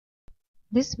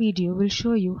This video will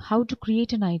show you how to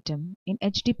create an item in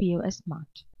HDPOS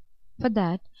Smart. For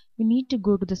that, we need to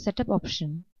go to the Setup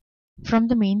option from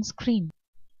the main screen.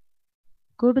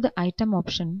 Go to the Item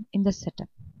option in the Setup.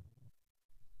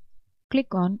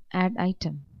 Click on Add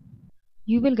Item.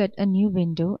 You will get a new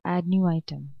window, Add New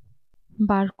Item.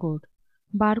 Barcode.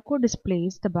 Barcode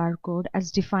displays the barcode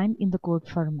as defined in the code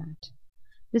format.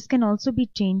 This can also be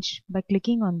changed by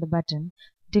clicking on the button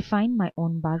Define My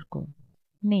Own Barcode.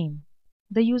 Name.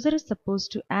 The user is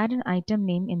supposed to add an item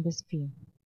name in this field.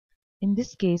 In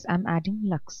this case, I am adding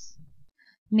Lux.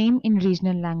 Name in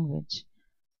regional language.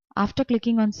 After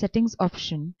clicking on Settings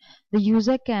option, the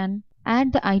user can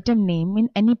add the item name in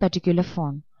any particular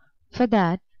font. For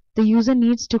that, the user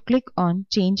needs to click on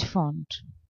Change Font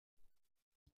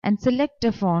and select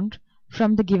a font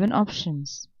from the given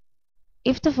options.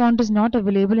 If the font is not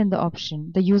available in the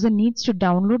option, the user needs to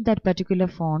download that particular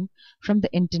font from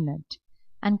the internet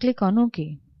and click on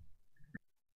OK.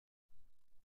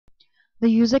 The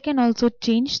user can also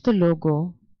change the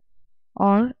logo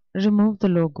or remove the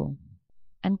logo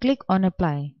and click on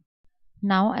Apply.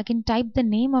 Now I can type the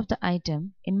name of the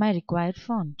item in my required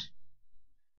font.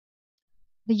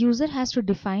 The user has to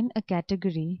define a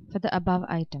category for the above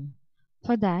item.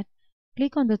 For that,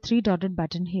 click on the three-dotted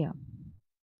button here.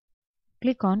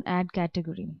 Click on Add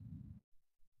Category.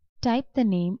 Type the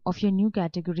name of your new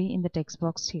category in the text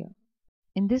box here.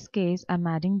 In this case, I'm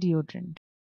adding deodorant.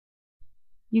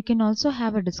 You can also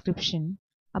have a description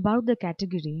about the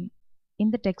category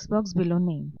in the text box below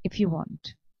name if you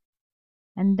want.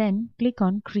 And then click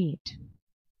on Create.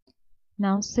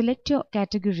 Now select your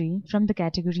category from the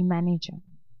Category Manager.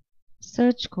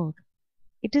 Search code.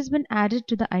 It has been added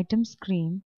to the item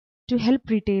screen to help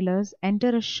retailers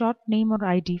enter a short name or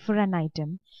ID for an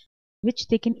item which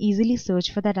they can easily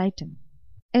search for that item.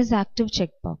 Is active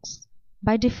checkbox.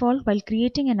 By default, while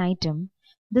creating an item,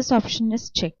 this option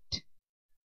is checked.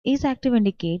 Is active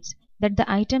indicates that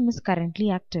the item is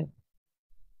currently active.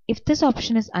 If this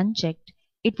option is unchecked,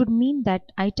 it would mean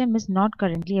that item is not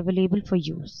currently available for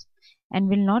use and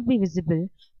will not be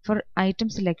visible for item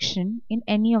selection in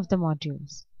any of the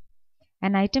modules.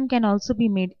 An item can also be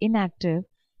made inactive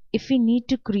if we need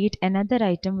to create another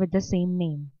item with the same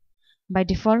name. By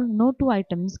default, no two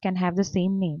items can have the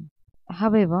same name.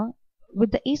 However,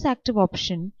 with the Is Active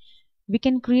option, we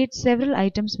can create several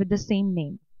items with the same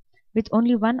name, with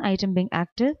only one item being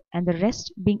active and the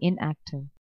rest being inactive.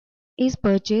 Is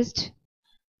purchased.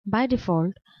 By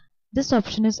default, this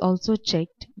option is also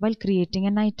checked while creating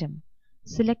an item.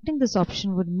 Selecting this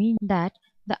option would mean that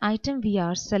the item we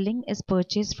are selling is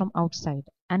purchased from outside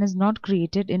and is not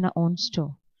created in our own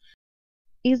store.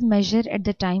 Is measured at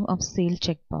the time of sale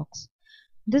checkbox.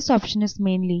 This option is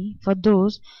mainly for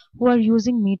those who are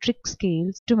using metric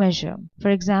scales to measure, for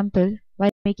example,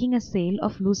 while making a sale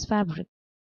of loose fabric.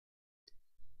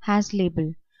 Has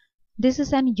label. This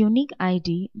is an unique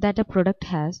ID that a product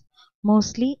has,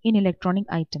 mostly in electronic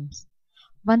items.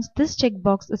 Once this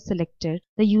checkbox is selected,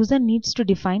 the user needs to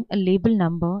define a label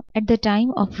number at the time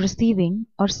of receiving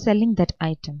or selling that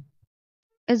item.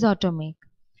 Is automake.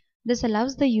 This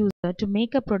allows the user to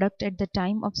make a product at the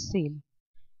time of sale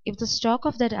if the stock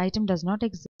of that item does not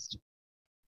exist.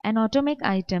 An automake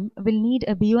item will need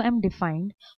a BOM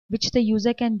defined, which the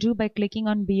user can do by clicking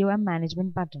on BOM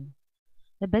Management button.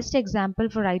 The best example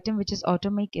for item which is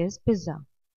automake is pizza,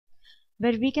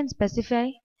 where we can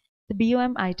specify the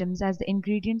BOM items as the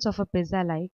ingredients of a pizza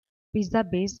like pizza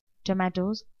base,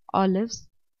 tomatoes, olives,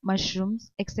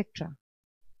 mushrooms, etc.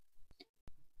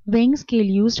 Weighing scale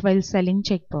used while selling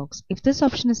checkbox. If this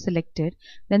option is selected,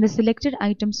 then the selected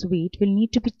item's weight will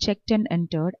need to be checked and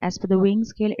entered as per the weighing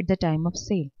scale at the time of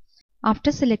sale.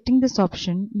 After selecting this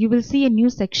option, you will see a new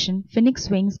section, Phenix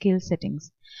Weighing Scale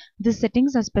Settings. These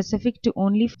settings are specific to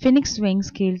only Phenix Weighing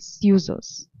Scales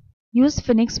users. Use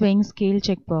Phenix Weighing Scale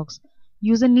checkbox.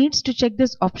 User needs to check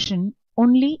this option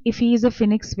only if he is a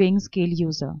Phenix Weighing Scale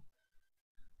user.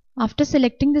 After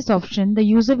selecting this option, the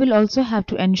user will also have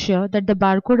to ensure that the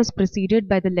barcode is preceded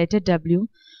by the letter W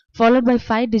followed by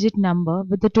 5-digit number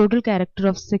with the total character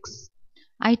of 6.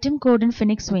 Item code in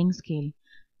Phenix Weighing Scale.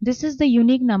 This is the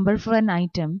unique number for an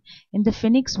item in the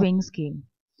Phenix Weighing Scale.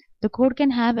 The code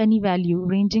can have any value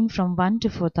ranging from 1 to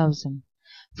 4000.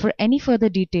 For any further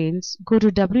details, go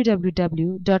to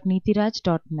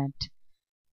www.nitiraj.net.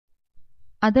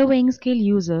 Other weighing scale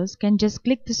users can just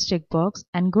click this checkbox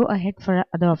and go ahead for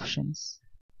other options.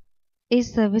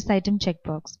 Is service item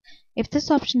checkbox. If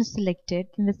this option is selected,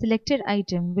 then the selected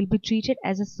item will be treated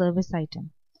as a service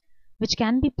item, which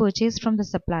can be purchased from the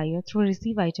supplier through a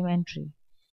receive item entry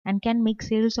and can make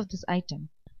sales of this item.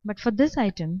 But for this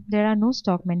item, there are no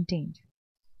stock maintained.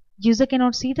 User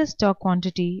cannot see the stock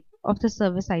quantity of the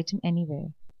service item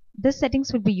anywhere. This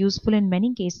settings will be useful in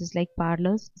many cases like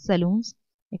parlors, saloons,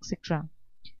 etc.,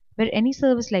 where any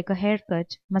service like a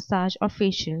haircut, massage or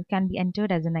facial can be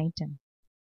entered as an item.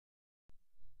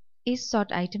 Is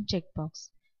sought item checkbox.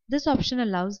 This option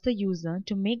allows the user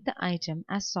to make the item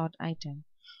as sought item.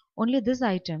 Only this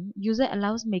item user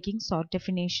allows making sought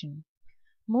definition.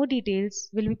 More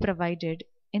details will be provided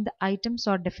in the item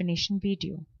sought definition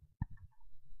video.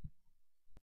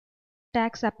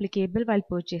 Tax applicable while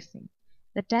purchasing.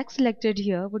 The tax selected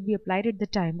here would be applied at the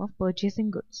time of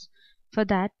purchasing goods. For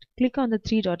that, click on the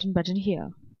three-dotted button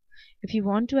here. If you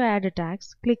want to add a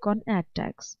tax, click on Add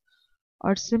Tax,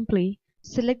 or simply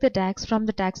select the tax from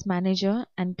the tax manager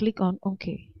and click on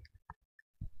OK.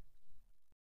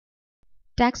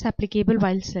 Tax applicable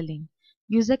while selling.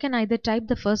 User can either type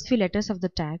the first few letters of the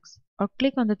tax or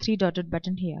click on the three-dotted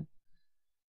button here.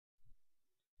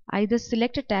 Either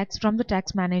select a tax from the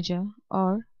tax manager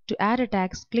or to add a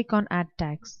tax, click on Add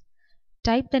Tax.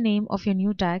 Type the name of your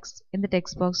new tax in the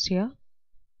text box here.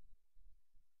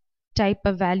 Type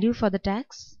a value for the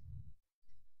tax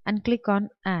and click on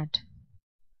Add.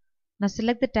 Now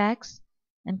select the tax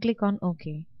and click on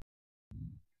OK.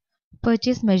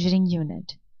 Purchase measuring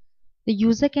unit. The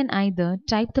user can either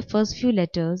type the first few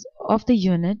letters of the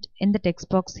unit in the text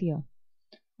box here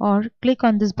or click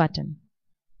on this button.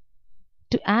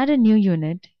 To add a new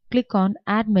unit, click on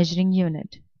Add Measuring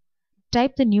Unit.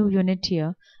 Type the new unit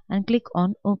here and click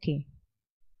on OK.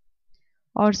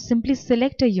 Or simply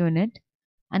select a unit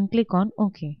and click on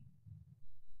OK.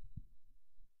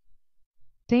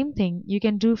 Same thing you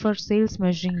can do for sales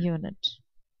measuring unit.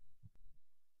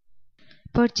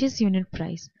 Purchase unit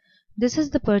price. This is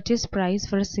the purchase price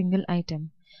for a single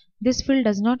item. This field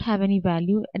does not have any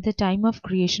value at the time of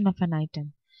creation of an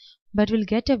item, but will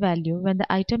get a value when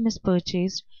the item is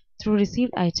purchased through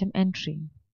received item entry.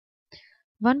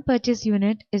 One purchase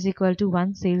unit is equal to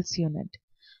one sales unit.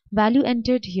 Value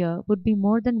entered here would be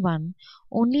more than 1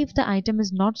 only if the item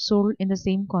is not sold in the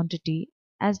same quantity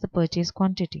as the purchase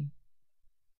quantity.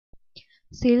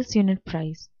 Sales unit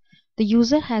price. The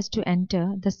user has to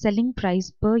enter the selling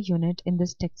price per unit in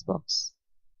this text box.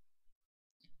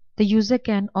 The user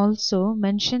can also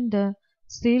mention the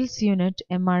sales unit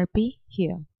MRP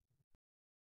here.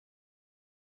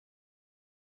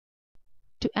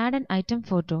 To add an item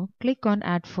photo, click on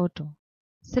Add Photo.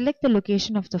 Select the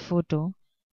location of the photo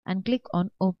and click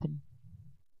on Open.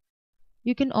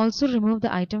 You can also remove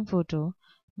the item photo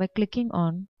by clicking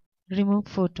on Remove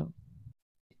Photo.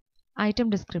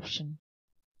 Item description.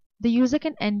 The user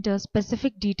can enter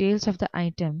specific details of the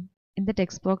item in the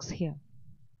text box here.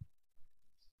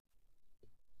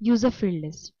 User field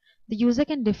list. The user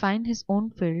can define his own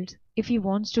fields if he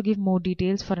wants to give more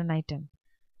details for an item,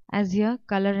 as here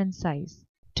color and size.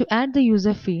 To add the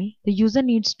user field, the user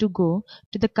needs to go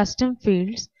to the custom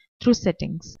fields through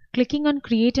settings. Clicking on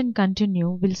Create and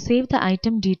Continue will save the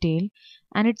item detail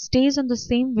and it stays on the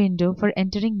same window for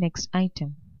entering next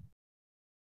item.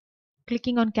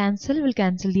 Clicking on Cancel will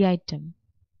cancel the item.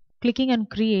 Clicking on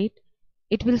Create,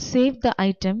 it will save the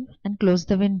item and close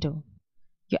the window.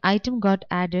 Your item got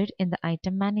added in the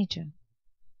Item Manager.